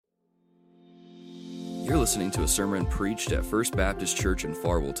You're listening to a sermon preached at First Baptist Church in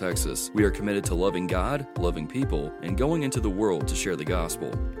Farwell, Texas. We are committed to loving God, loving people, and going into the world to share the gospel.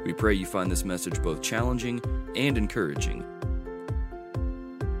 We pray you find this message both challenging and encouraging.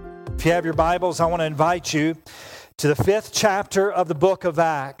 If you have your Bibles, I want to invite you to the 5th chapter of the book of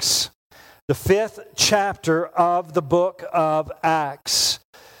Acts. The 5th chapter of the book of Acts.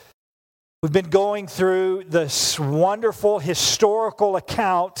 We've been going through this wonderful historical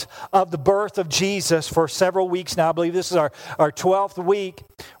account of the birth of Jesus for several weeks now. I believe this is our 12th week.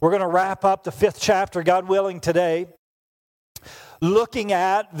 We're going to wrap up the 5th chapter, God willing, today, looking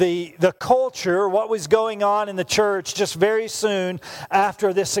at the culture, what was going on in the church just very soon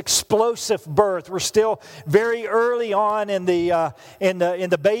after this explosive birth. We're still very early on in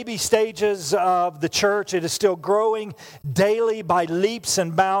the baby stages of the church. It is still growing daily by leaps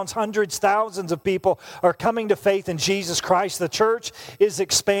and bounds. Hundreds, thousands of people are coming to faith in Jesus Christ. The church is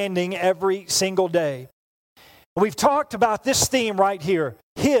expanding every single day. We've talked about this theme right here.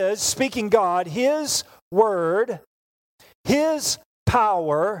 Speaking God, His Word, His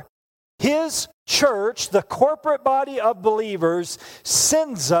power, His church, the corporate body of believers,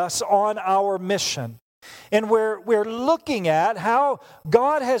 sends us on our mission. And we're looking at how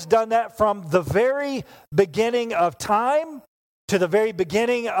God has done that from the very beginning of time to the very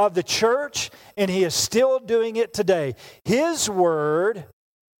beginning of the church, and He is still doing it today. His Word,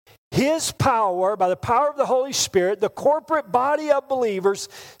 His power, by the power of the Holy Spirit, the corporate body of believers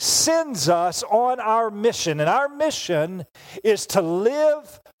sends us on our mission. And our mission is to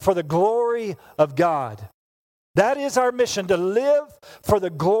live for the glory of God. That is our mission, to live for the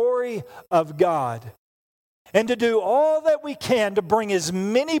glory of God. And to do all that we can to bring as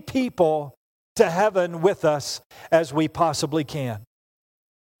many people to heaven with us as we possibly can.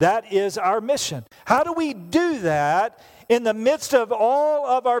 That is our mission. How do we do that in the midst of all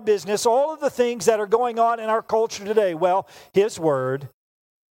of our business, all of the things that are going on in our culture today? Well, His Word,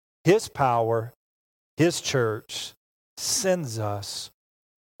 His power, His church sends us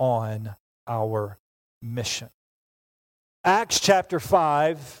on our mission. Acts chapter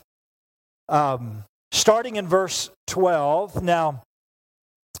 5, starting in verse 12. Now,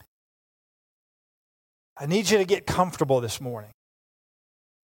 I need you to get comfortable this morning.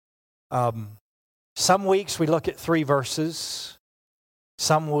 Some weeks we look at 3 verses.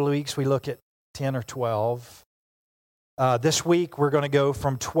 Some weeks we look at 10 or 12. This week we're going to go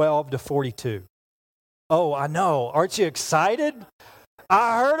from 12 to 42. Oh, I know. Aren't you excited?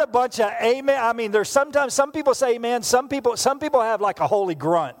 I heard a bunch of amen. I mean, there's sometimes some people say amen. Some people have like a holy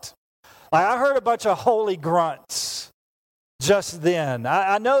grunt. Like I heard a bunch of holy grunts just then.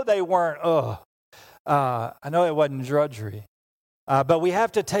 I know they weren't, I know it wasn't drudgery. But we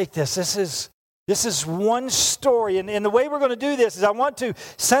have to take this. This is one story, and the way we're going to do this is I want to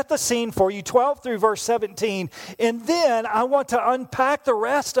set the scene for you, 12 through verse 17, and then I want to unpack the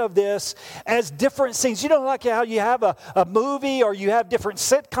rest of this as different scenes. You know, like how you have a movie or you have different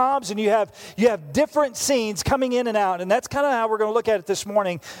sitcoms and you have different scenes coming in and out, and that's kind of how we're going to look at it this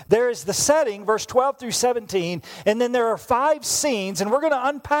morning. There is the setting, verse 12 through 17, and then there are 5 scenes, and we're going to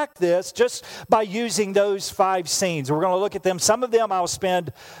unpack this just by using those 5 scenes. We're going to look at them. Some of them I'll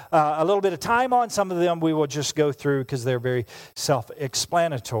spend a little bit of time on. Some of them we will just go through because they're very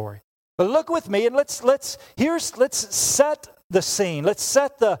self-explanatory. But look with me and let's set the scene. Let's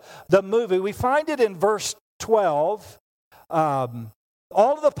set the movie. We find it in verse 12. All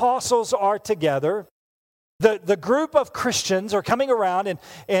of the apostles are together. The group of Christians are coming around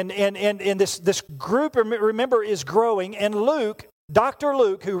and this group, remember, is growing. And Luke, Dr.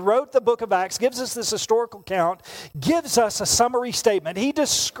 Luke, who wrote the book of Acts, gives us this historical account, gives us a summary statement. He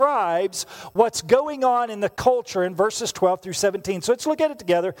describes what's going on in the culture in verses 12 through 17. So let's look at it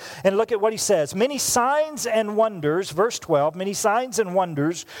together and look at what he says. Many signs and wonders, verse 12, many signs and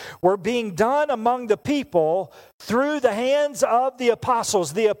wonders were being done among the people through the hands of the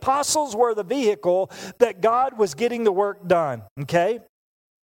apostles. The apostles were the vehicle that God was getting the work done, okay?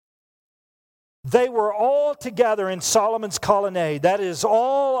 They were all together in Solomon's colonnade. That is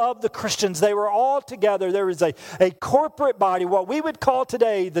all of the Christians. They were all together. There is a corporate body, what we would call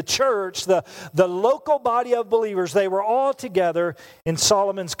today the church, the local body of believers. They were all together in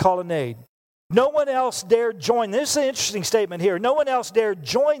Solomon's colonnade. No one else dared join. This is an interesting statement here. No one else dared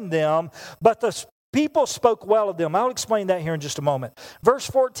join them, but the people spoke well of them. I'll explain that here in just a moment. Verse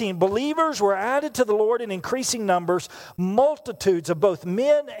 14, believers were added to the Lord in increasing numbers, multitudes of both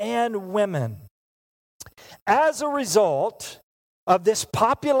men and women. As a result of this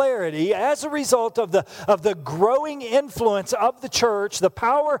popularity, as a result of the growing influence of the church, the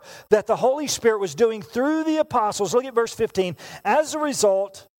power that the Holy Spirit was doing through the apostles, look at verse 15. As a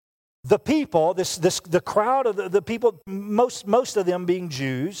result, the people, the crowd of the people, most of them being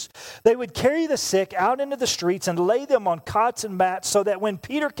Jews, they would carry the sick out into the streets and lay them on cots and mats so that when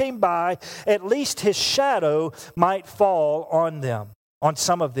Peter came by, at least his shadow might fall on them, on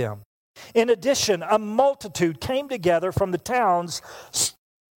some of them. In addition, a multitude came together from the towns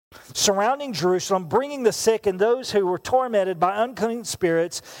surrounding Jerusalem, bringing the sick and those who were tormented by unclean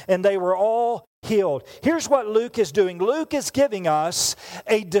spirits, and they were all healed. Here's what Luke is doing. Luke is giving us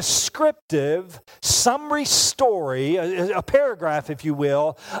a descriptive summary story, a paragraph, if you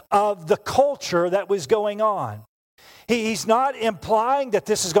will, of the culture that was going on. He's not implying that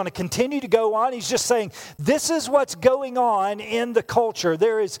this is going to continue to go on. He's just saying this is what's going on in the culture.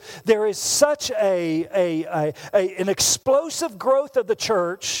 There is such an explosive growth of the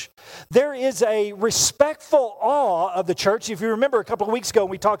church. There is a respectful awe of the church. If you remember a couple of weeks ago,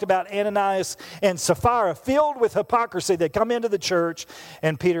 we talked about Ananias and Sapphira filled with hypocrisy. They come into the church,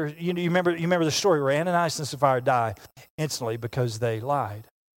 and Peter, you remember the story where Ananias and Sapphira die instantly because they lied.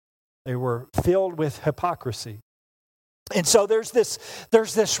 They were filled with hypocrisy. And so there's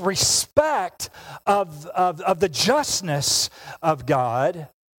this respect of the justness of God,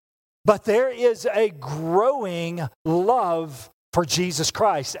 but there is a growing love for Jesus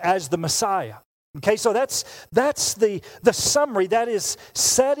Christ as the Messiah. Okay, so that's the summary. That is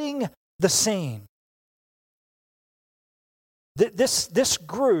setting the scene. This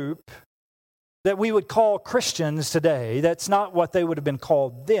group that we would call Christians today, that's not what they would have been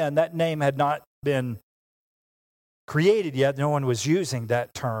called then. That name had not been created yet. No one was using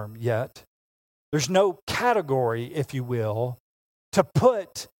that term yet. There's no category, if you will, to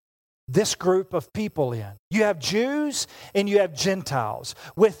put this group of people in. You have Jews and you have Gentiles.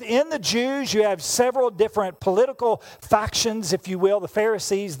 Within the Jews, you have several different political factions, if you will, the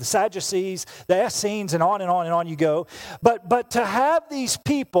Pharisees, the Sadducees, the Essenes, and on and on and on you go. But to have these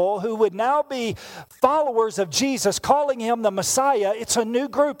people who would now be followers of Jesus, calling him the Messiah, it's a new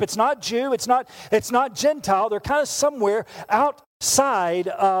group. It's not Jew, it's not Gentile. They're kind of somewhere outside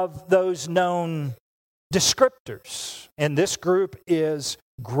of those known descriptors. And this group is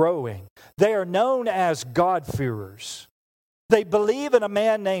growing. They are known as God-fearers. They believe in a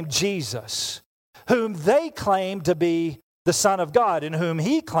man named Jesus, whom they claim to be the Son of God, and whom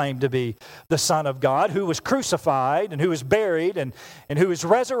he claimed to be the Son of God, who was crucified and who was buried and who was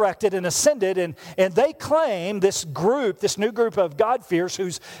resurrected and ascended. And they claim this new group of God-fearers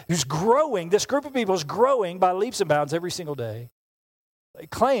who's growing, this group of people is growing by leaps and bounds every single day. They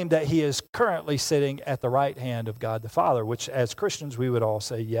claim that he is currently sitting at the right hand of God the Father, which as Christians we would all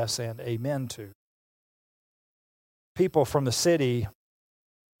say yes and amen to. People from the city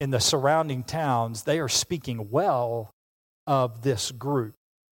in the surrounding towns, they are speaking well of this group.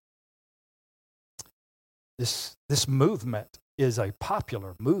 This movement is a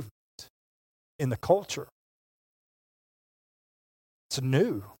popular movement in the culture. It's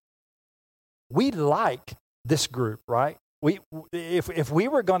new. We like this group, right? If we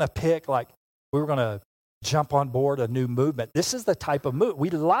were going to pick, like, we were going to jump on board a new movement, this is the type of movement.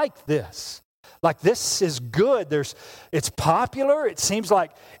 We like this. Like, this is good. It's popular. It seems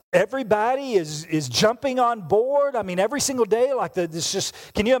like everybody is jumping on board. I mean, every single day, like,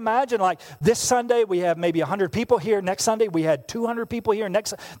 can you imagine, like, this Sunday we have maybe 100 people here. Next Sunday we had 200 people here.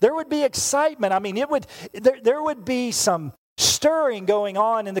 There would be excitement. I mean, there would be some stirring going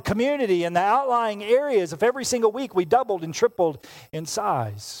on in the community and the outlying areas if every single week we doubled and tripled in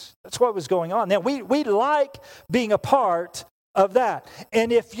size. That's what was going on. Now, we like being a part of that.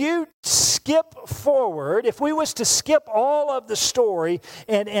 And if you skip forward, if we was to skip all of the story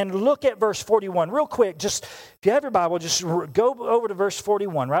and look at verse 41 real quick, just if you have your Bible, just go over to verse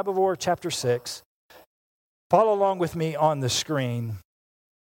 41, right before chapter 6. Follow along with me on the screen.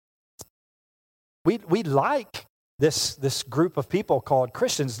 We like this group of people called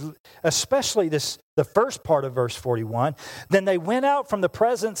Christians, especially the first part of verse 41. Then they went out from the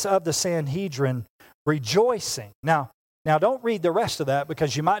presence of the Sanhedrin rejoicing. Now don't read the rest of that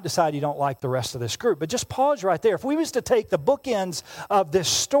because you might decide you don't like the rest of this group. But just pause right there. If we was to take the bookends of this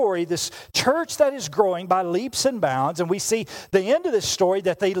story, this church that is growing by leaps and bounds, and we see the end of this story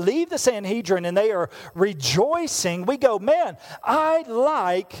that they leave the Sanhedrin and they are rejoicing, we go, man, I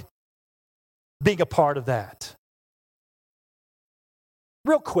like being a part of that.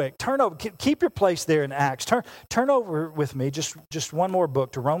 Real quick, turn over. Keep your place there in Acts. Turn over with me just one more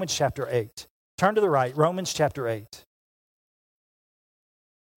book to Romans chapter 8. Turn to the right, Romans chapter 8.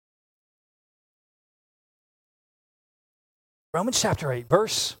 Romans chapter 8,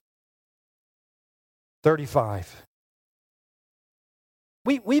 verse 35.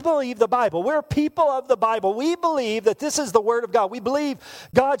 We believe the Bible. We're people of the Bible. We believe that this is the Word of God. We believe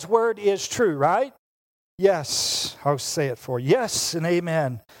God's Word is true, right? Yes. I'll say it for you. Yes and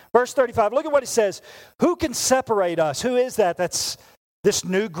amen. Verse 35, look at what it says. Who can separate us? Who is that? That's this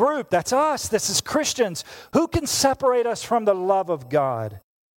new group. That's us. This is Christians. Who can separate us from the love of God?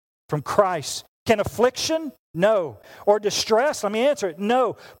 From Christ? Can affliction? No. Or distress? Let me answer it.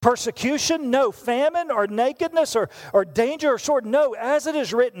 No. Persecution? No. Famine or nakedness or danger or sword? No. As it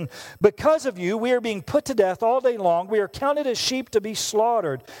is written, because of you we are being put to death all day long. We are counted as sheep to be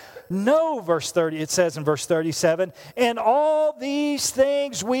slaughtered. No, verse 30, it says in verse 37, in all these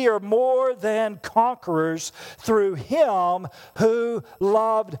things we are more than conquerors through Him who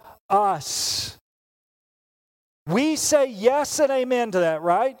loved us. We say yes and amen to that,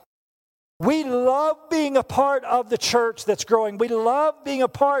 right? We love being a part of the church that's growing. We love being a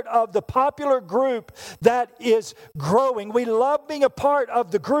part of the popular group that is growing. We love being a part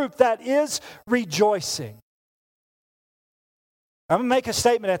of the group that is rejoicing. I'm going to make a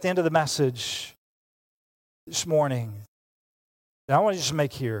statement at the end of the message this morning that I want to just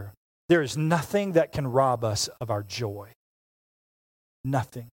make here. There is nothing that can rob us of our joy.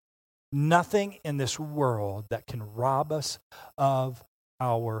 Nothing. Nothing in this world that can rob us of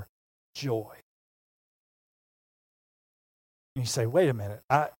our joy. And you say, wait a minute.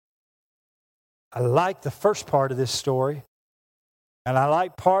 I like the first part of this story, and I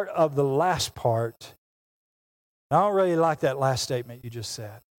like part of the last part. I don't really like that last statement you just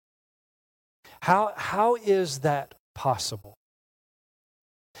said. How is that possible?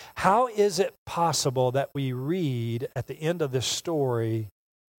 How is it possible that we read at the end of this story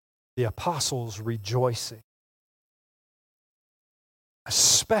the apostles rejoicing?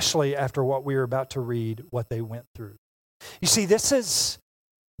 Especially after what we are about to read, what they went through. You see, this is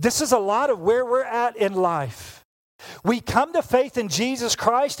a lot of where we're at in life. We come to faith in Jesus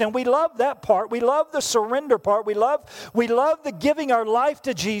Christ, and we love that part. We love the surrender part. We love the giving our life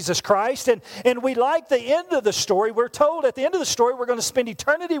to Jesus Christ, and we like the end of the story. We're told at the end of the story we're going to spend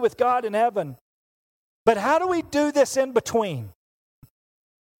eternity with God in heaven. But how do we do this in between?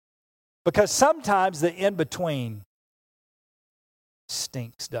 Because sometimes the in between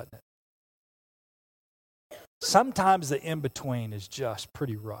stinks, doesn't it? Sometimes the in between is just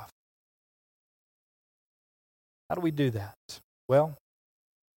pretty rough. How do we do that? Well,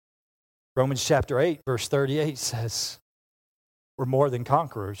 Romans chapter 8, verse 38 says we're more than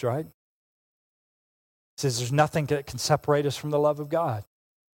conquerors, right? It says there's nothing that can separate us from the love of God.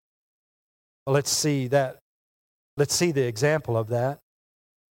 Well, let's see that. Let's see the example of that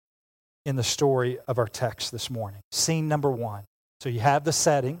in the story of our text this morning. Scene number 1. So you have the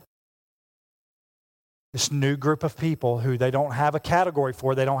setting. This new group of people who they don't have a category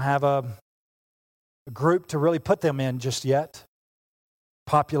for. They don't have a group to really put them in just yet.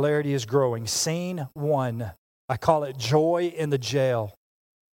 Popularity is growing. Scene 1. I call it joy in the jail.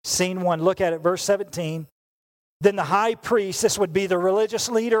 Scene 1. Look at it, verse 17. Then the high priest, this would be the religious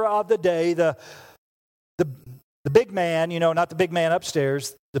leader of the day, the big man, not the big man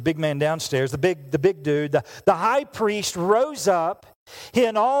upstairs, the big man downstairs, the big dude. The high priest rose up. He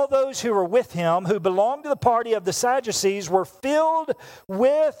and all those who were with him, who belonged to the party of the Sadducees, were filled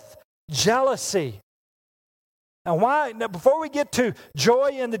with jealousy. Now, before we get to joy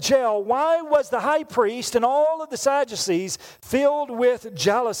in the jail, why was the high priest and all of the Sadducees filled with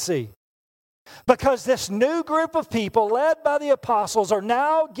jealousy? Because this new group of people, led by the apostles, are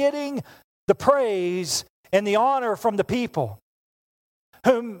now getting the praise and the honor from the people,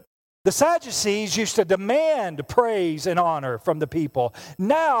 whom the Sadducees used to demand praise and honor from the people.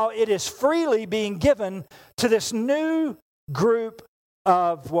 Now it is freely being given to this new group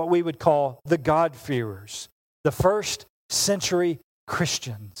of what we would call the God-fearers, the first century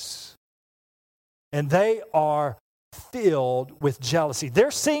Christians. And they are filled with jealousy. They're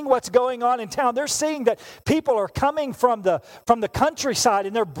seeing what's going on in town. They're seeing that people are coming from the countryside,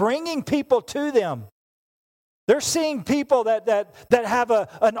 and they're bringing people to them. They're seeing people that have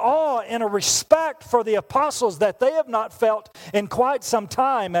an awe and a respect for the apostles that they have not felt in quite some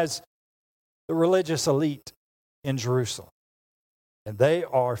time as the religious elite in Jerusalem. And they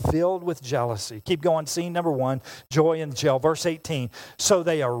are filled with jealousy. Keep going. Scene number 1, joy in the jail. Verse 18. So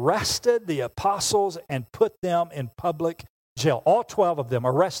they arrested the apostles and put them in public jail. All 12 of them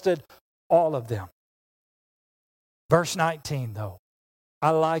arrested, all of them. Verse 19, though. I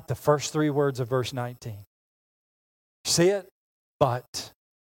like the first 3 words of verse 19. See it? But.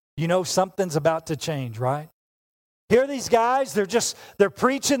 Something's about to change, right? Here are these guys, they're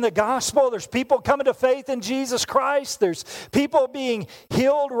preaching the gospel. There's people coming to faith in Jesus Christ. There's people being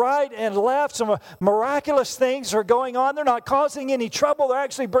healed right and left. Some miraculous things are going on. They're not causing any trouble. They're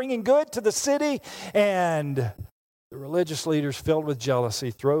actually bringing good to the city. And the religious leaders, filled with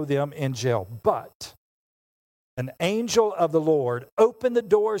jealousy, throw them in jail. But an angel of the Lord opened the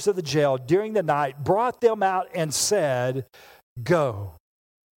doors of the jail during the night, brought them out, and said, "Go."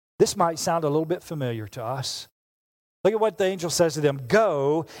 This might sound a little bit familiar to us. Look at what the angel says to them.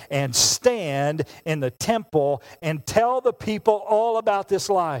 "Go and stand in the temple and tell the people all about this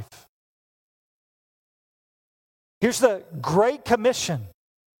life." Here's the Great Commission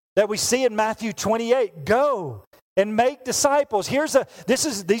that we see in Matthew 28. Go and make disciples.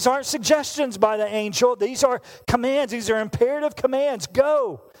 These aren't suggestions by the angel. These are commands. These are imperative commands.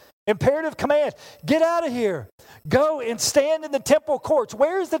 Go. Imperative command. Get out of here. Go and stand in the temple courts.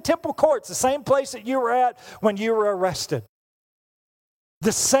 Where is the temple courts? The same place that you were at when you were arrested.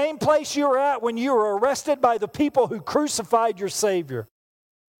 The same place you were at when you were arrested by the people who crucified your Savior.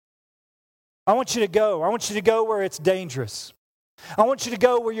 I want you to go. I want you to go where it's dangerous. I want you to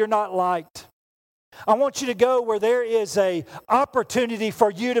go where you're not liked. I want you to go where there is an opportunity for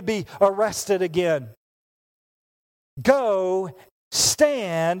you to be arrested again. Go,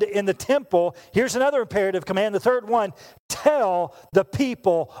 stand in the temple. Here's another imperative command. The third one, tell the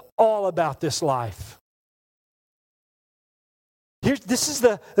people all about this life. This is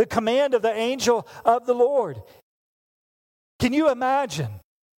the command of the angel of the Lord. Can you imagine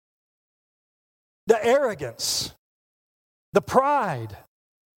the arrogance, the pride,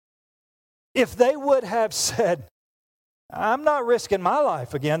 if they would have said, "I'm not risking my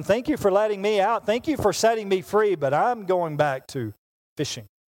life again. Thank you for letting me out. Thank you for setting me free, but I'm going back to fishing."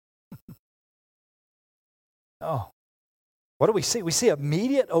 Oh, what do we see? We see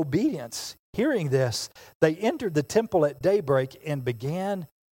immediate obedience. Hearing this, they entered the temple at daybreak and began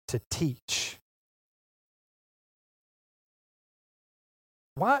to teach.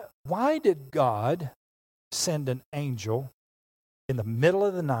 Why did God send an angel in the middle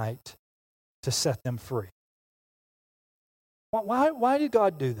of the night to set them free? Why did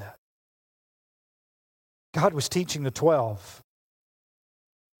God do that? God was teaching the 12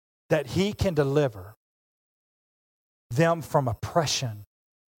 that He can deliver them from oppression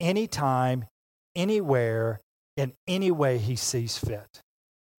anytime, anywhere, in any way He sees fit.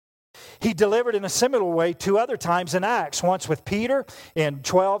 He delivered in a similar way 2 other times in Acts, once with Peter in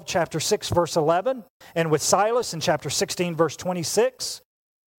chapter 6, verse 11, and with Silas in chapter 16, verse 26.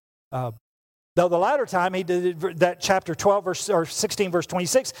 Though the latter time, he did that chapter 16, verse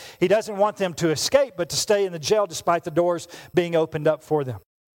 26, he doesn't want them to escape, but to stay in the jail despite the doors being opened up for them.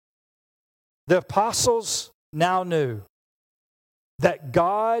 The apostles now knew that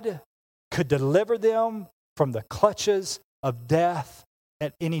God could deliver them from the clutches of death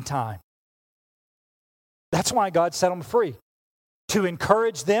at any time. That's why God set them free, to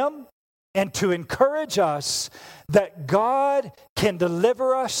encourage them and to encourage us that God can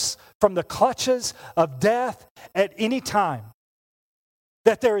deliver us from the clutches of death at any time.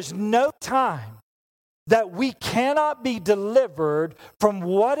 That there is no time that we cannot be delivered from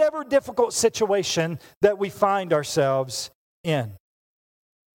whatever difficult situation that we find ourselves in.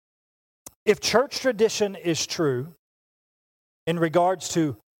 If church tradition is true in regards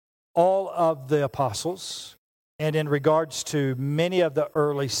to all of the apostles, and in regards to many of the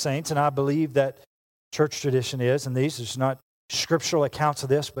early saints, and I believe that church tradition is, and these are not scriptural accounts of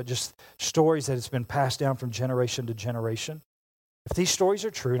this, but just stories that has been passed down from generation to generation. If these stories are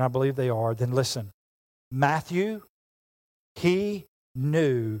true, and I believe they are, then listen. Matthew, he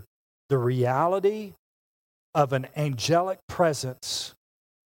knew the reality of an angelic presence,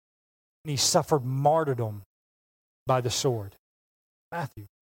 and he suffered martyrdom by the sword. Matthew.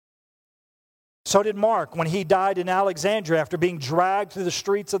 So did Mark when he died in Alexandria after being dragged through the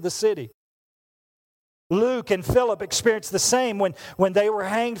streets of the city. Luke and Philip experienced the same when they were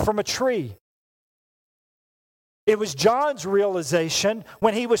hanged from a tree. It was John's realization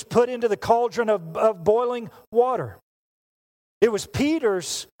when he was put into the cauldron of boiling water. It was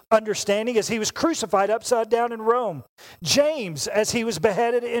Peter's understanding as he was crucified upside down in Rome. James as he was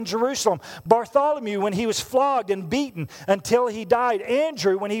beheaded in Jerusalem. Bartholomew when he was flogged and beaten until he died.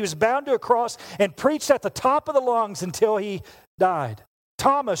 Andrew when he was bound to a cross and preached at the top of the lungs until he died.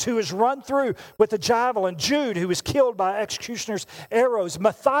 Thomas who was run through with a javelin. Jude who was killed by executioner's arrows.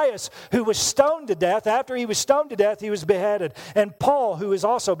 Matthias who was stoned to death. After he was stoned to death, he was beheaded. And Paul who was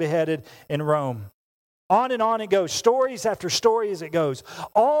also beheaded in Rome. On and on it goes, stories after story as it goes.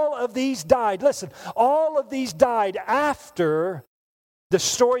 All of these died, listen, all of these died after the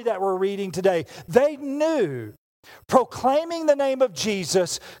story that we're reading today. They knew proclaiming the name of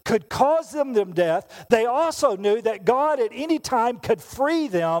Jesus could cause them death, they also knew that God at any time could free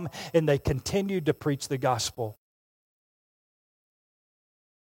them, and they continued to preach the gospel.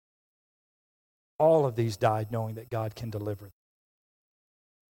 All of these died knowing that God can deliver them.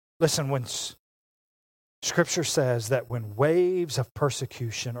 Listen, when Scripture says that when waves of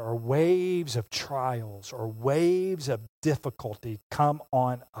persecution or waves of trials or waves of difficulty come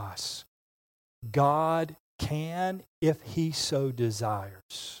on us, God can, if He so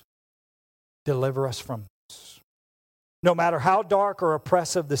desires, deliver us from this. No matter how dark or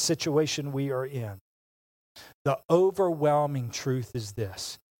oppressive the situation we are in, the overwhelming truth is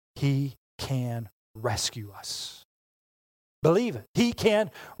this: He can rescue us. Believe it. He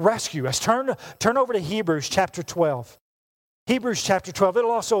can rescue us. Turn over to Hebrews chapter 12. Hebrews chapter 12. It'll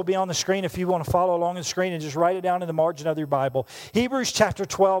also be on the screen if you want to follow along the screen, and just write it down in the margin of your Bible. Hebrews chapter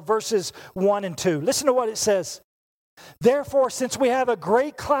 12, verses 1 and 2. Listen to what it says. Therefore, since we have a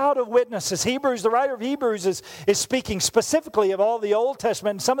great cloud of witnesses, the writer of Hebrews is speaking specifically of all the Old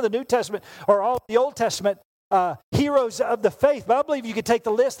Testament and some of the New Testament, or all the Old Testament heroes of the faith. But I believe you could take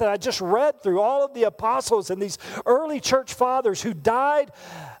the list that I just read through, all of the apostles and these early church fathers who died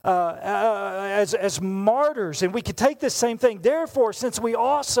as martyrs, and we could take this same thing. Therefore, since we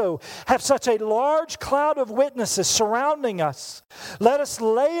also have such a large cloud of witnesses surrounding us, let us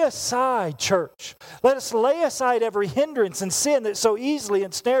lay aside, church, let us lay aside every hindrance and sin that so easily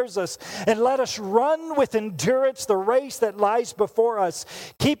ensnares us, and let us run with endurance the race that lies before us,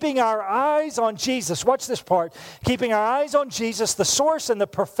 keeping our eyes on Jesus. Watch this part. Keeping our eyes on Jesus, the source and the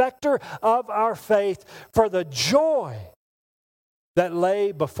perfecter of our faith, for the joy that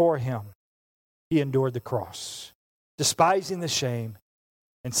lay before Him, He endured the cross, despising the shame,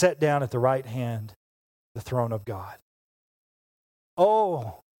 and sat down at the right hand of the throne of God.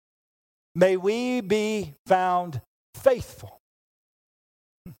 Oh, may we be found faithful.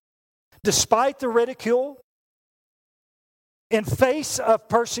 Despite the ridicule, in face of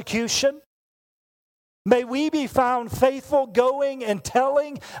persecution, may we be found faithful, going and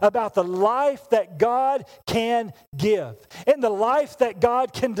telling about the life that God can give and the life that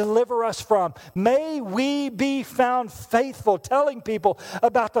God can deliver us from. May we be found faithful, telling people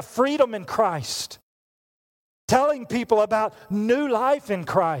about the freedom in Christ, telling people about new life in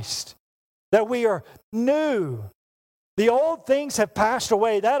Christ, that we are new. The old things have passed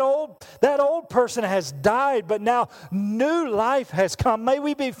away. That old person has died, but now new life has come. May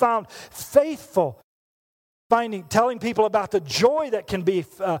we be found faithful, telling people about the joy that can be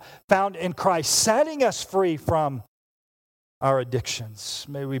found in Christ, setting us free from our addictions.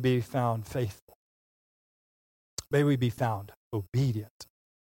 May we be found faithful. May we be found obedient,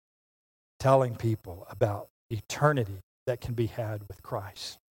 telling people about eternity that can be had with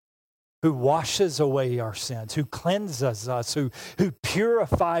Christ, who washes away our sins, who cleanses us, who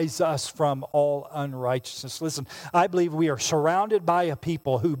purifies us from all unrighteousness. Listen, I believe we are surrounded by a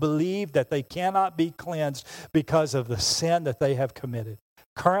people who believe that they cannot be cleansed because of the sin that they have committed,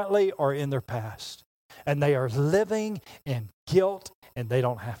 currently or in their past. And they are living in guilt, and they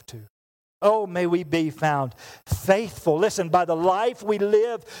don't have to. Oh, may we be found faithful. Listen, by the life we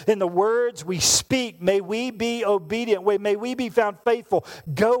live, in the words we speak, may we be obedient. May we be found faithful,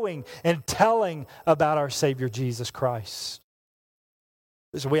 going and telling about our Savior Jesus Christ.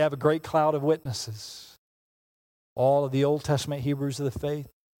 Listen, we have a great cloud of witnesses. All of the Old Testament Hebrews of the faith,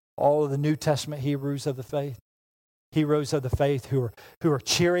 all of the New Testament Hebrews of the faith, heroes of the faith who are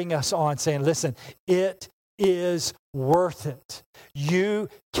cheering us on, saying, listen, it is worth it. You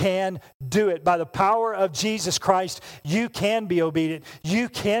can do it. By the power of Jesus Christ, you can be obedient. You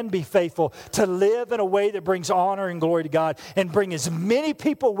can be faithful to live in a way that brings honor and glory to God, and bring as many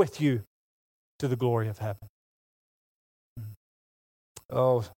people with you to the glory of heaven.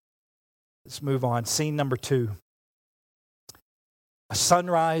 Oh, let's move on. Scene number 2. A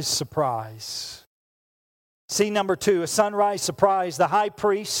sunrise surprise. Scene number 2, a sunrise surprise. The high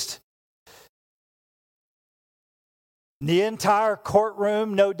priest, the entire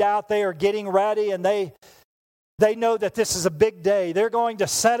courtroom, no doubt they are getting ready, and they know that this is a big day. They're going to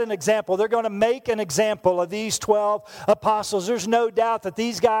set an example. They're going to make an example of these 12 apostles. There's no doubt that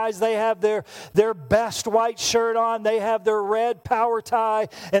these guys, they have their best white shirt on. They have their red power tie,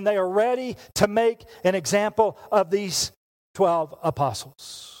 and they are ready to make an example of these 12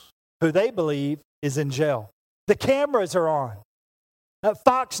 apostles, who they believe is in jail. The cameras are on.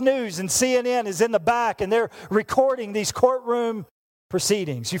 Fox News and CNN is in the back, and they're recording these courtroom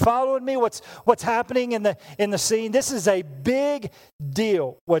proceedings. You following me? What's happening in the scene? This is a big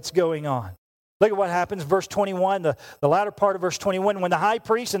deal, what's going on. Look at what happens, verse 21, the latter part of verse 21. When the high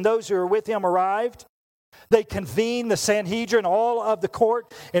priest and those who are with him arrived, They convened the Sanhedrin, all of the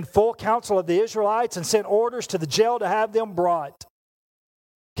court, and full council of the Israelites, and sent orders to the jail to have them brought.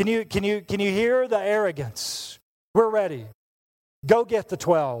 Can you hear the arrogance? We're ready. Go get the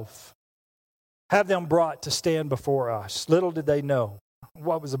 12. Have them brought to stand before us. Little did they know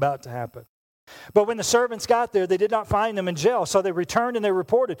what was about to happen. But when the servants got there, they did not find them in jail. So they returned and they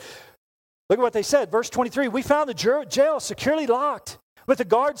reported. Look at what they said. Verse 23, we found the jail securely locked, with the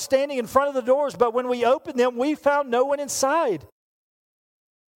guards standing in front of the doors. But when we opened them, we found no one inside.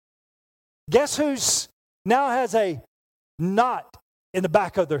 Guess who's now has a knot in the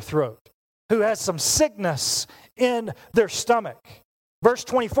back of their throat? Who has some sickness in their stomach? Verse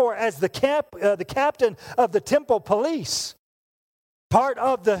 24, as the captain of the temple police, part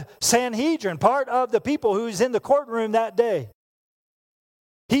of the Sanhedrin, part of the people who's in the courtroom that day,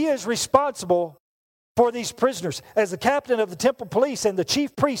 he is responsible for these prisoners. As the captain of the temple police and the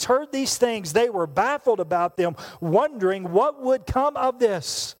chief priests heard these things, they were baffled about them, wondering what would come of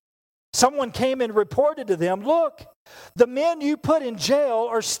this. Someone came and reported to them, look, the men you put in jail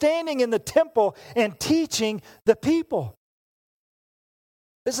are standing in the temple and teaching the people.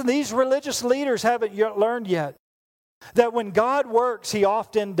 Listen, these religious leaders haven't yet learned yet that when God works, He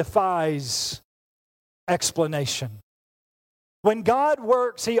often defies explanation. When God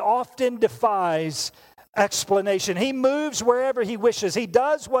works, He often defies explanation. He moves wherever He wishes. He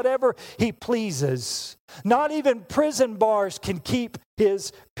does whatever He pleases. Not even prison bars can keep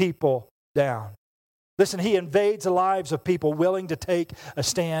His people down. Listen, He invades the lives of people willing to take a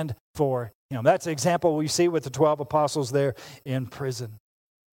stand for Him. That's an example we see with the 12 apostles there in prison.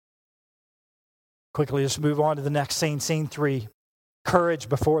 Quickly, let's move on to the next scene. Scene 3, courage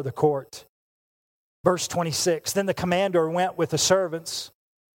before the court. Verse 26, then the commander went with the servants.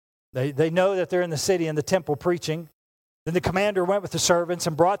 They know that they're in the city in the temple preaching. Then the commander went with the servants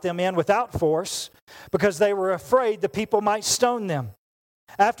and brought them in without force because they were afraid the people might stone them.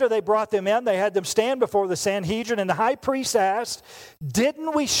 After they brought them in, they had them stand before the Sanhedrin, and the high priest asked,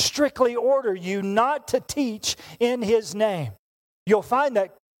 didn't we strictly order you not to teach in His name? You'll find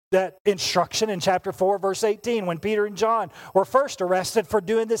that instruction in chapter 4, verse 18, when Peter and John were first arrested for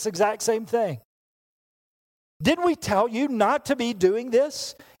doing this exact same thing. Didn't we tell you not to be doing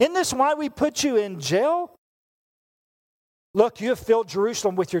this? Isn't this why we put you in jail? Look, you have filled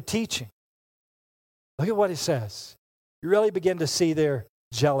Jerusalem with your teaching. Look at what it says. You really begin to see their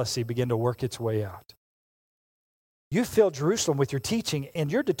jealousy begin to work its way out. You filled Jerusalem with your teaching,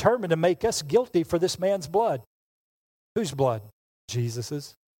 and you're determined to make us guilty for this man's blood. Whose blood?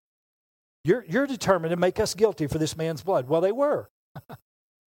 Jesus's. You're determined to make us guilty for this man's blood. Well, they were.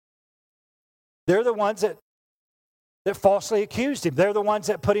 They're the ones that falsely accused Him. They're the ones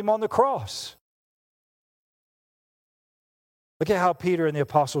that put Him on the cross. Look at how Peter and the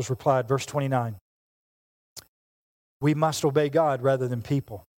apostles replied. Verse 29. We must obey God rather than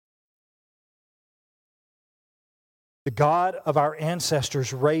people. The God of our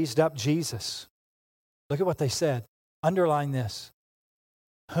ancestors raised up Jesus. Look at what they said. Underline this.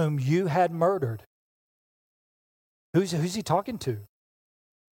 Whom you had murdered. Who's He talking to?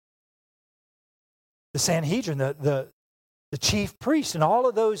 The Sanhedrin, the chief priest, and all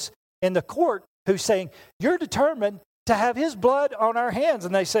of those in the court who's saying, you're determined to have His blood on our hands.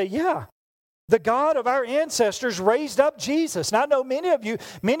 And they say, yeah, the God of our ancestors raised up Jesus. Now I know many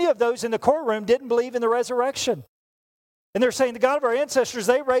of those in the courtroom didn't believe in the resurrection. And they're saying, the God of our ancestors,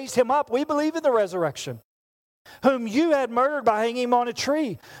 they raised Him up. We believe in the resurrection. Whom you had murdered by hanging Him on a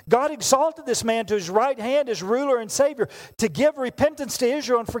tree. God exalted this man to His right hand as ruler and Savior to give repentance to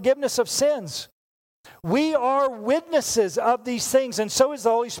Israel and forgiveness of sins. We are witnesses of these things, and so is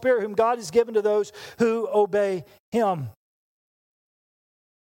the Holy Spirit, whom God has given to those who obey Him.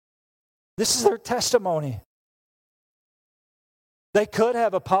 This is their testimony. They could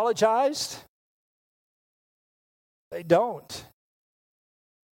have apologized. They don't.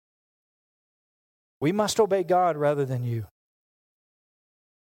 We must obey God rather than you.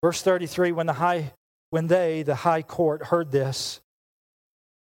 Verse 33, when the high court heard this,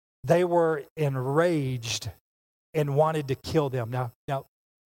 they were enraged and wanted to kill them. Now,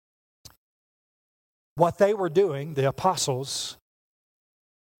 what they were doing, the apostles,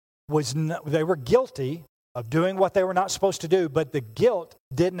 they were guilty of doing what they were not supposed to do, but the guilt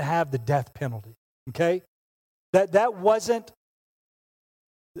didn't have the death penalty. Okay? That wasn't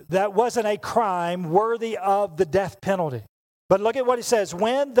a crime worthy of the death penalty. But look at what it says.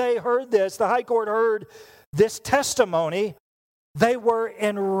 When they heard this, the high court heard this testimony, they were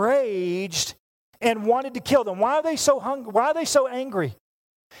enraged and wanted to kill them. Why are they so hungry? Why are they so angry?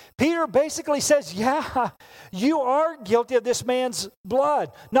 Peter basically says, yeah, you are guilty of this man's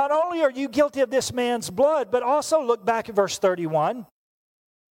blood. Not only are you guilty of this man's blood, but also look back at verse 31.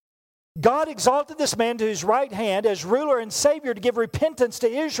 God exalted this man to his right hand as ruler and savior to give repentance to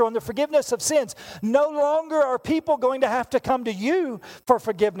Israel and the forgiveness of sins. No longer are people going to have to come to you for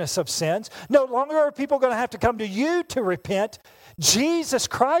forgiveness of sins. No longer are people going to have to come to you to repent. Jesus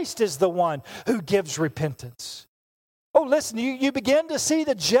Christ is the one who gives repentance. Oh, listen, you begin to see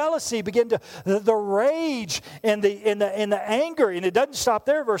the jealousy, the rage and the anger. And it doesn't stop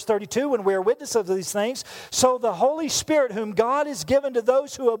there, verse 32, when we are witnesses of these things. So the Holy Spirit, whom God has given to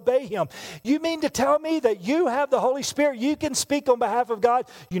those who obey him. You mean to tell me that you have the Holy Spirit? You can speak on behalf of God.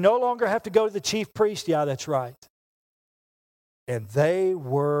 You no longer have to go to the chief priest. Yeah, that's right. And they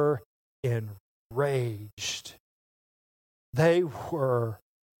were enraged. They were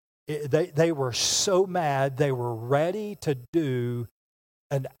so mad, they were ready to do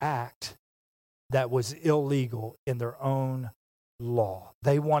an act that was illegal in their own law.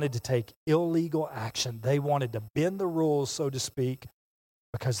 They wanted to take illegal action. They wanted to bend the rules, so to speak,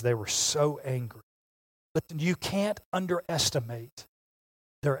 because they were so angry. Listen, you can't underestimate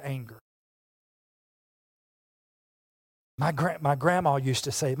their anger. My grandma used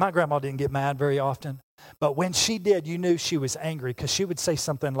to say, my grandma didn't get mad very often, but when she did, you knew she was angry because she would say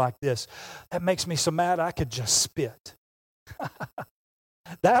something like this, that makes me so mad I could just spit.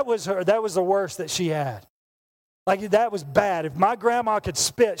 That was the worst that she had. Like, that was bad. If my grandma could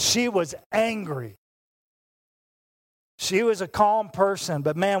spit, she was angry. She was a calm person,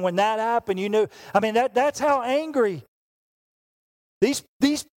 but man, when that happened, you knew, that's how angry. These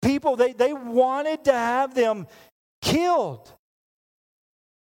people, they wanted to have them killed.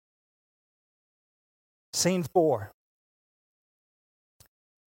 Scene 4.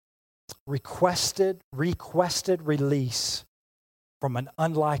 Requested release from an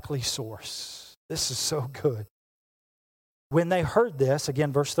unlikely source. This is so good. When they heard this,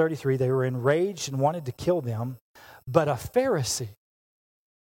 again, verse 33, they were enraged and wanted to kill them. But a Pharisee,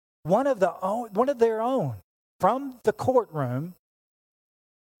 one of their own, from the courtroom,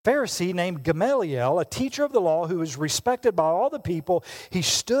 Pharisee named Gamaliel, a teacher of the law who was respected by all the people, he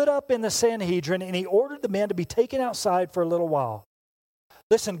stood up in the Sanhedrin and he ordered the men to be taken outside for a little while.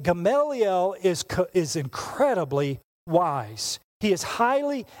 Listen, Gamaliel is incredibly wise. He is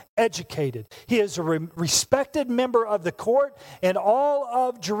highly educated. He is a respected member of the court in all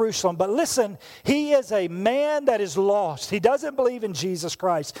of Jerusalem. But listen, he is a man that is lost. He doesn't believe in Jesus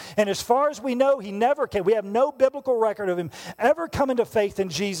Christ. And as far as we know, he never came. We have no biblical record of him ever coming to faith in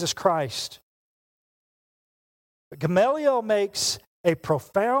Jesus Christ. But Gamaliel makes a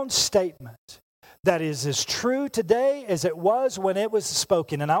profound statement that is as true today as it was when it was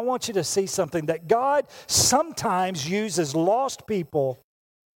spoken. And I want you to see something, that God sometimes uses lost people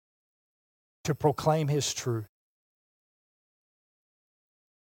to proclaim his truth.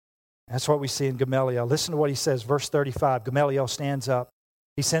 That's what we see in Gamaliel. Listen to what he says, verse 35. Gamaliel stands up.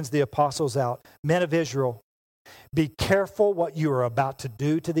 He sends the apostles out. Men of Israel, be careful what you are about to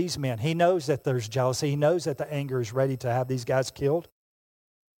do to these men. He knows that there's jealousy. He knows that the anger is ready to have these guys killed.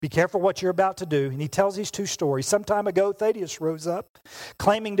 Be careful what you're about to do. And he tells these two stories. Some time ago, Thaddeus rose up,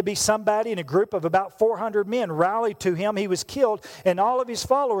 claiming to be somebody, and a group of about 400 men rallied to him. He was killed, and all of his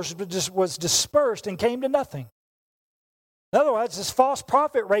followers was dispersed and came to nothing. In other words, this false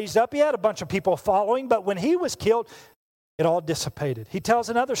prophet raised up. He had a bunch of people following, but when he was killed, it all dissipated. He tells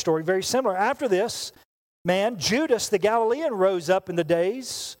another story very similar. After this man, Judas the Galilean, rose up in the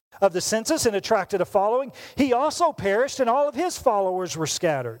days of the census and attracted a following. He also perished, and all of his followers were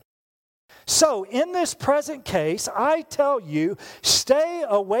scattered. So in this present case, I tell you, stay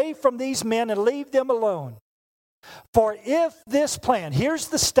away from these men and leave them alone. For if this plan, here's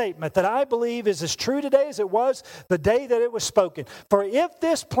the statement that I believe is as true today as it was the day that it was spoken. For if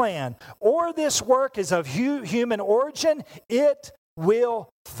this plan or this work is of human origin, it will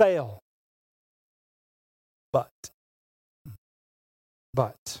fail.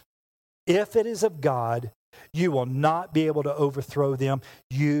 But if it is of God, you will not be able to overthrow them.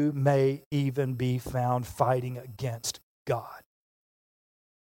 You may even be found fighting against God.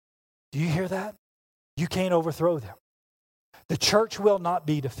 Do you hear that? You can't overthrow them. The church will not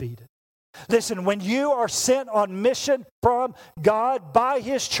be defeated. Listen, when you are sent on mission from God by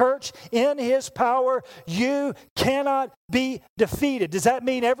his church in his power, you cannot be defeated. Does that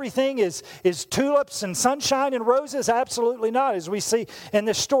mean everything is tulips and sunshine and roses? Absolutely not, as we see in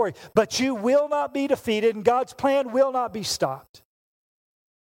this story. But you will not be defeated, and God's plan will not be stopped.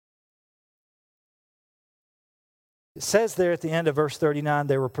 It says there at the end of verse 39,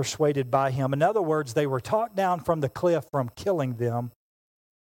 they were persuaded by him. In other words, they were talked down from the cliff from killing them.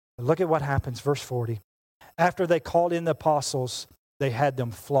 Look at what happens, verse 40. After they called in the apostles, they had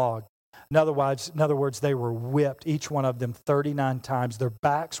them flogged. In other words, they were whipped, each one of them 39 times. Their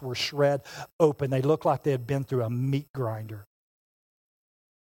backs were shred open. They looked like they had been through a meat grinder.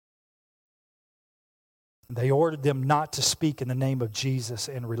 They ordered them not to speak in the name of Jesus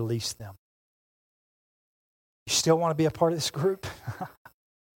and released them. You still want to be a part of this group?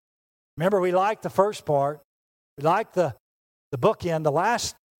 Remember, we liked the first part. We liked the bookend, the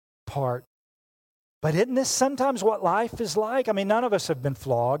last part. But isn't this sometimes what life is like? I mean, none of us have been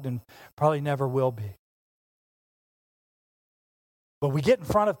flogged and probably never will be. But we get in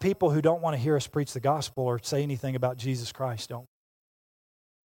front of people who don't want to hear us preach the gospel or say anything about Jesus Christ, don't we?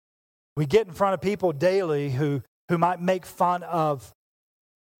 We get in front of people daily who might make fun of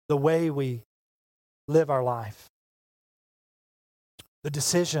the way we live our life, the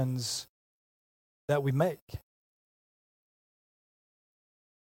decisions that we make.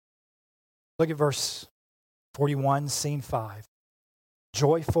 Look at verse 41, scene 5.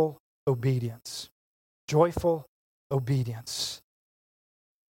 Joyful obedience. Joyful obedience.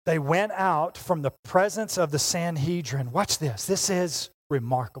 They went out from the presence of the Sanhedrin. Watch this. This is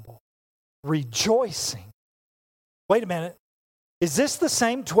remarkable. Rejoicing. Wait a minute. Is this the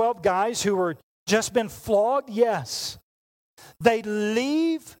same 12 guys who were just been flogged? Yes. They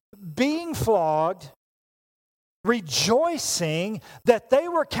leave being flogged, rejoicing that they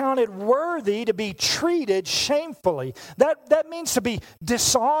were counted worthy to be treated shamefully. That means to be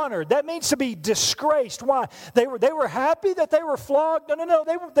dishonored. That means to be disgraced. Why? They were happy that they were flogged? No.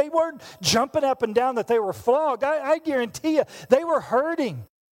 They weren't jumping up and down that they were flogged. I guarantee you, they were hurting.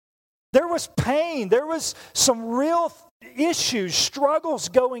 There was pain. There was some real issues, struggles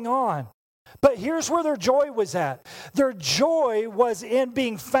going on. But here's where their joy was at. Their joy was in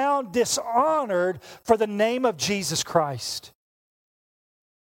being found dishonored for the name of Jesus Christ.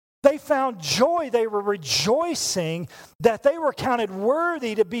 They found joy. They were rejoicing that they were counted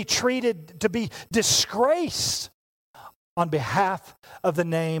worthy to be treated, to be disgraced on behalf of the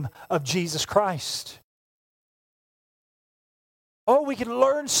name of Jesus Christ. Oh, we can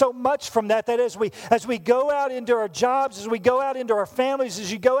learn so much from that as we go out into our jobs, as we go out into our families,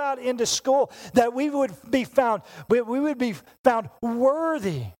 as you go out into school, that we would be found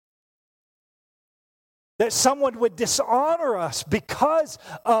worthy. That someone would dishonor us because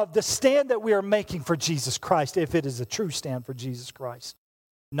of the stand that we are making for Jesus Christ, if it is a true stand for Jesus Christ,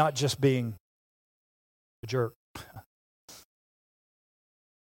 not just being a jerk.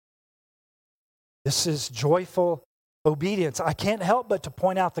 This is joyful obedience. I can't help but to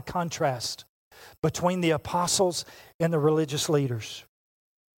point out the contrast between the apostles and the religious leaders.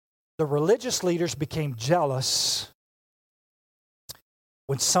 The religious leaders became jealous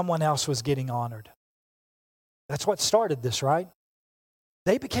when someone else was getting honored. That's what started this, right?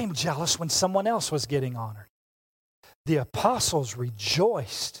 They became jealous when someone else was getting honored. The apostles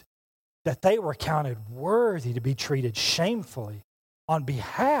rejoiced that they were counted worthy to be treated shamefully on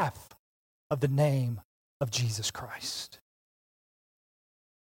behalf of the name of Jesus Christ.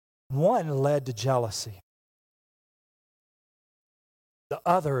 One led to jealousy. The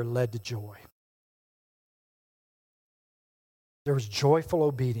other led to joy. There was joyful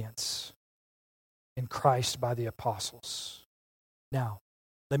obedience in Christ by the apostles. Now,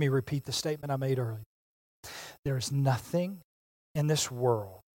 let me repeat the statement I made earlier. There is nothing in this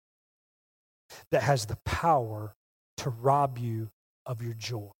world that has the power to rob you of your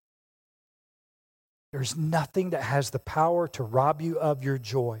joy. There's nothing that has the power to rob you of your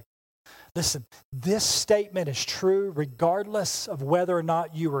joy. Listen, this statement is true regardless of whether or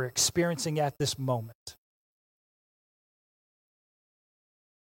not you are experiencing at this moment.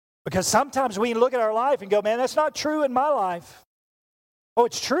 Because sometimes we look at our life and go, man, that's not true in my life. Oh,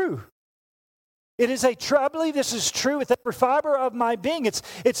 it's true. It is I believe this is true with every fiber of my being.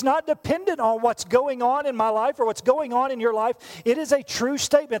 It's not dependent on what's going on in my life or what's going on in your life. It is a true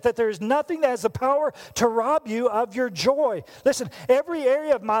statement that there is nothing that has the power to rob you of your joy. Listen, every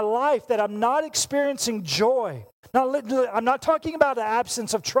area of my life that I'm not experiencing joy. Now, I'm not talking about the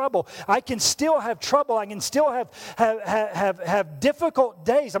absence of trouble. I can still have trouble. I can still have difficult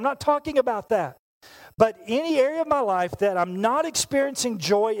days. I'm not talking about that. But any area of my life that I'm not experiencing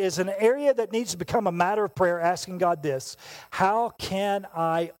joy is an area that needs to become a matter of prayer, asking God this: how can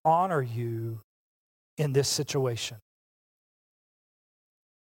I honor you in this situation?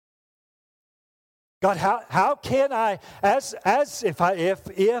 God, how can I, as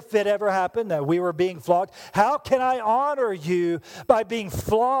if it ever happened that we were being flogged, how can I honor you by being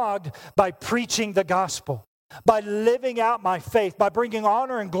flogged by preaching the gospel? By living out my faith, by bringing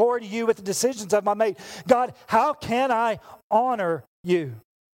honor and glory to you with the decisions I've made. God, how can I honor you?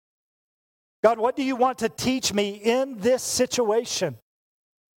 God, what do you want to teach me in this situation?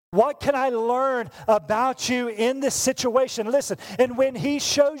 What can I learn about you in this situation? Listen, and when he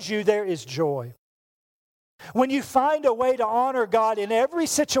shows you, there is joy. When you find a way to honor God in every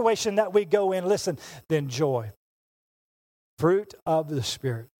situation that we go in, listen, then joy. Fruit of the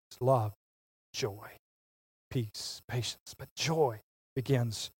Spirit, love, joy, peace, patience. But joy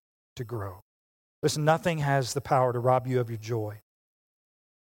begins to grow. Listen, nothing has the power to rob you of your joy.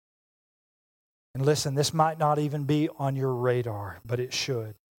 And listen, this might not even be on your radar, but it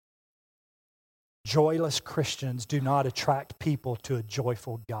should. Joyless Christians do not attract people to a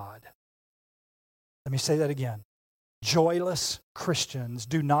joyful God. Let me say that again. Joyless Christians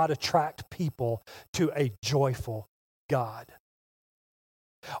do not attract people to a joyful God.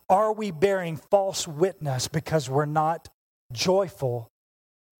 Are we bearing false witness because we're not joyful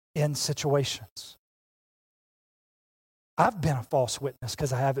in situations? I've been a false witness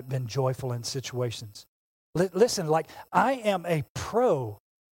because I haven't been joyful in situations. Listen, like I am a pro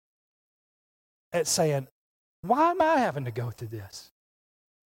at saying, why am I having to go through this?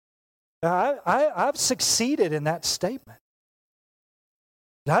 I've succeeded in that statement.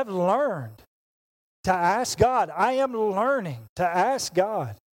 I've learned to ask God. I am learning to ask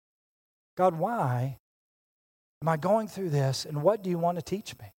God, God, why am I going through this, and what do you want to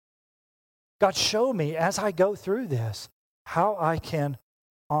teach me? God, show me as I go through this how I can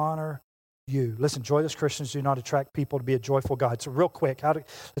honor you. Listen, joyless Christians do not attract people to be a joyful God. So real quick,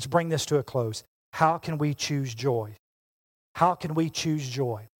 let's bring this to a close. How can we choose joy? How can we choose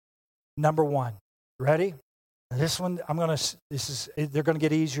joy? Number one, ready? This one, they're going to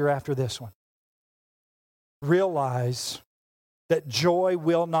get easier after this one. Realize that joy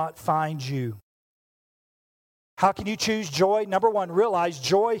will not find you. How can you choose joy? Number one, realize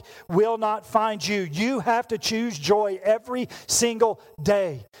joy will not find you. You have to choose joy every single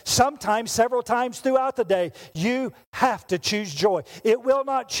day. Sometimes, several times throughout the day, you have to choose joy. It will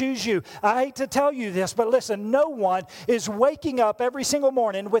not choose you. I hate to tell you this, but listen, no one is waking up every single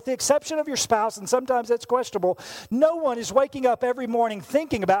morning, with the exception of your spouse, and sometimes that's questionable. No one is waking up every morning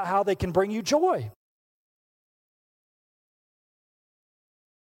thinking about how they can bring you joy.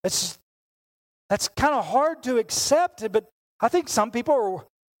 That's kind of hard to accept, but I think some people are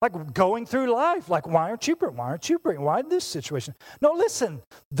like going through life like, why aren't you bringing, why this situation? No, listen,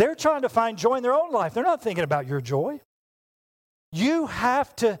 they're trying to find joy in their own life. They're not thinking about your joy. You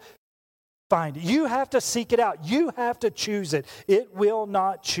have to find it. You have to seek it out. You have to choose it. It will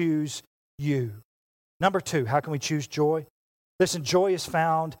not choose you. Number two, how can we choose joy? Listen, joy is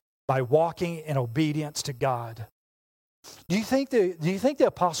found by walking in obedience to God. Do you think the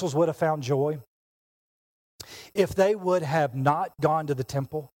apostles would have found joy if they would have not gone to the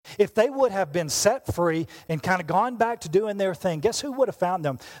temple? If they would have been set free and kind of gone back to doing their thing, guess who would have found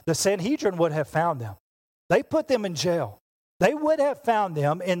them? The Sanhedrin would have found them. They put them in jail. They would have found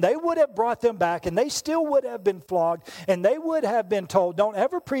them, and they would have brought them back, and they still would have been flogged, and they would have been told, don't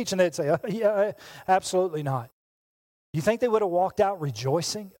ever preach, and they'd say, oh, yeah, absolutely not. You think they would have walked out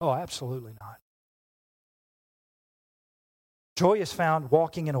rejoicing? Oh, absolutely not. Joy is found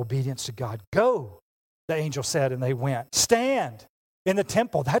walking in obedience to God. Go, the angel said, and they went. Stand in the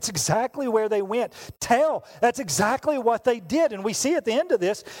temple. That's exactly where they went. Tell. That's exactly what they did. And we see at the end of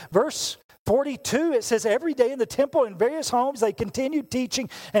this, verse 42, it says, every day in the temple in various homes, they continued teaching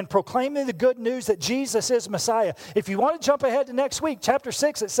and proclaiming the good news that Jesus is Messiah. If you want to jump ahead to next week, chapter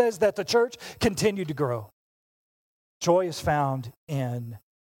 6, it says that the church continued to grow. Joy is found in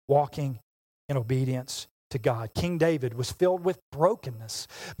walking in obedience to God. King David was filled with brokenness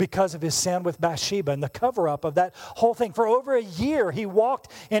because of his sin with Bathsheba and the cover-up of that whole thing. For over a year, he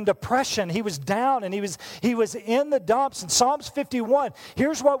walked in depression. He was down and he was in the dumps. In Psalms 51,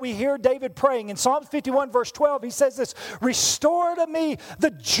 here's what we hear David praying. In Psalms 51, verse 12, he says this, restore to me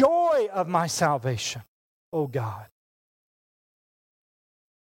the joy of my salvation, O God.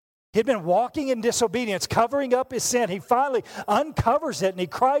 He'd been walking in disobedience, covering up his sin. He finally uncovers it and he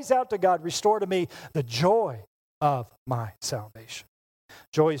cries out to God, restore to me the joy of my salvation.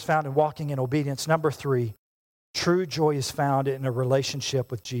 Joy is found in walking in obedience. Number three, true joy is found in a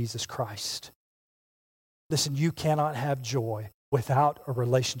relationship with Jesus Christ. Listen, you cannot have joy without a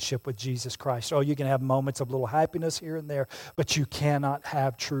relationship with Jesus Christ. Oh, you can have moments of little happiness here and there, but you cannot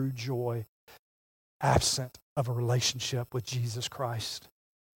have true joy absent of a relationship with Jesus Christ.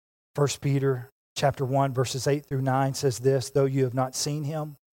 1 Peter chapter 1, verses 8 through 9 says this, though you have not seen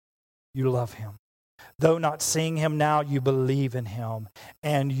him, you love him. Though not seeing him now, you believe in him,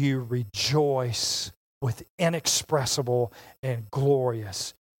 and you rejoice with inexpressible and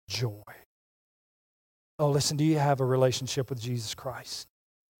glorious joy. Oh, listen, do you have a relationship with Jesus Christ?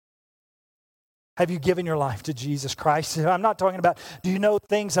 Have you given your life to Jesus Christ? I'm not talking about, do you know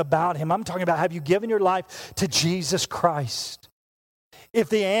things about Him? I'm talking about, have you given your life to Jesus Christ? If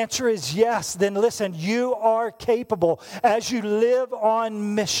the answer is yes, then listen, you are capable as you live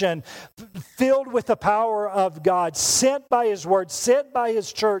on mission, filled with the power of God, sent by His Word, sent by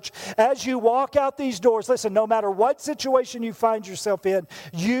His church. As you walk out these doors, listen, no matter what situation you find yourself in,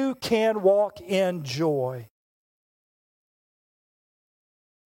 you can walk in joy.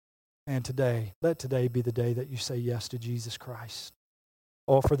 And today, let today be the day that you say yes to Jesus Christ.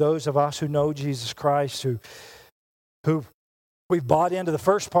 Or for those of us who know Jesus Christ, who we've bought into the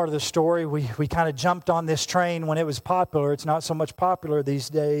first part of the story. We kind of jumped on this train when it was popular. It's not so much popular these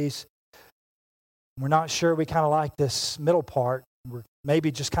days. We're not sure we kind of like this middle part. We're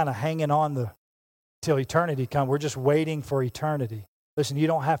maybe just kind of hanging on till eternity comes. We're just waiting for eternity. Listen, you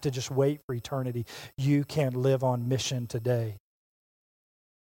don't have to just wait for eternity. You can live on mission today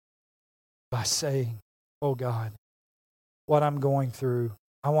by saying, oh God, what I'm going through,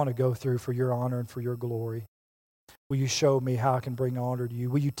 I want to go through for your honor and for your glory. Will you show me how I can bring honor to you?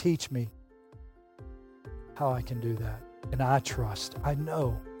 Will you teach me how I can do that? And I trust, I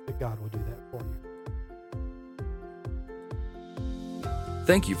know that God will do that for you.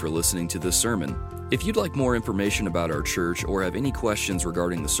 Thank you for listening to this sermon. If you'd like more information about our church or have any questions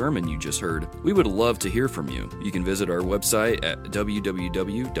regarding the sermon you just heard, we would love to hear from you. You can visit our website at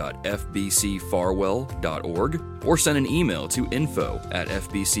www.fbcfarwell.org or send an email to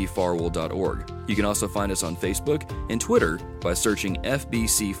info@fbcfarwell.org. You can also find us on Facebook and Twitter by searching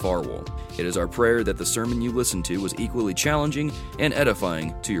FBC Farwell. It is our prayer that the sermon you listened to was equally challenging and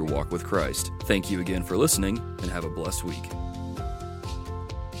edifying to your walk with Christ. Thank you again for listening, and have a blessed week.